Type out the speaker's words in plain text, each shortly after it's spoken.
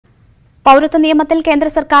പൗരത്വ നിയമത്തിൽ കേന്ദ്ര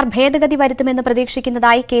സർക്കാർ ഭേദഗതി വരുത്തുമെന്ന്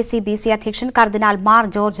പ്രതീക്ഷിക്കുന്നതായി KCBC അധ്യക്ഷൻ കർദിനാൾ മാർ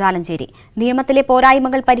ജോർജ് ആലഞ്ചേരി. നിയമത്തിലെ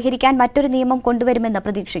പോരായ്മകൾ പരിഹരിക്കാൻ മറ്റൊരു നിയമം കൊണ്ടുവരുമെന്ന്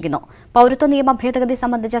പ്രതീക്ഷിക്കുന്നു. പൗരത്വ നിയമ ഭേദഗതി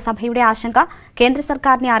സംബന്ധിച്ച സഭയുടെ ആശങ്ക കേന്ദ്ര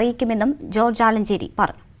സർക്കാരിനെ അറിയിക്കുമെന്നും ജോർജ് ആലഞ്ചേരി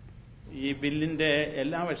പറഞ്ഞു. ഈ ബില്ലിന്റെ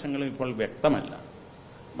എല്ലാ വശങ്ങളും ഇപ്പോൾ വ്യക്തമല്ല.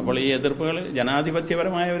 അപ്പോൾ ഈ എതിർപ്പുകൾ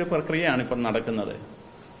ജനാധിപത്യപരമായ ഒരു പ്രക്രിയയാണ് ഇപ്പോൾ നടക്കുന്നത്.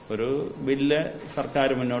 ഒരു ബില്ല് സർക്കാർ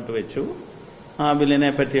മുന്നോട്ട് വെച്ചു. ആ ബില്ലിനെ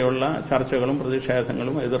പറ്റിയുള്ള ചർച്ചകളും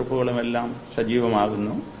പ്രതിഷേധങ്ങളും എതിർപ്പുകളും എല്ലാം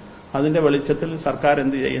സജീവമാകുന്നു. അതിന്റെ വെളിച്ചത്തിൽ സർക്കാർ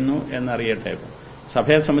എന്ത് ചെയ്യുന്നു എന്നറിയട്ടെ.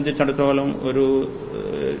 സഭയെ സംബന്ധിച്ചിടത്തോളം ഒരു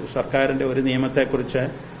സർക്കാരിന്റെ ഒരു നിയമത്തെക്കുറിച്ച്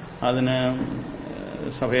അതിന്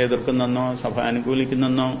സഭയെ എതിർക്കുന്നെന്നോ സഭ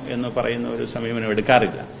അനുകൂലിക്കുന്നെന്നോ എന്ന് പറയുന്ന ഒരു സമീപനം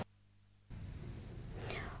എടുക്കാറില്ല.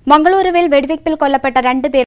 മംഗളൂരുവിൽ വെടിവയ്പിൽ കൊല്ലപ്പെട്ട 2 പേർ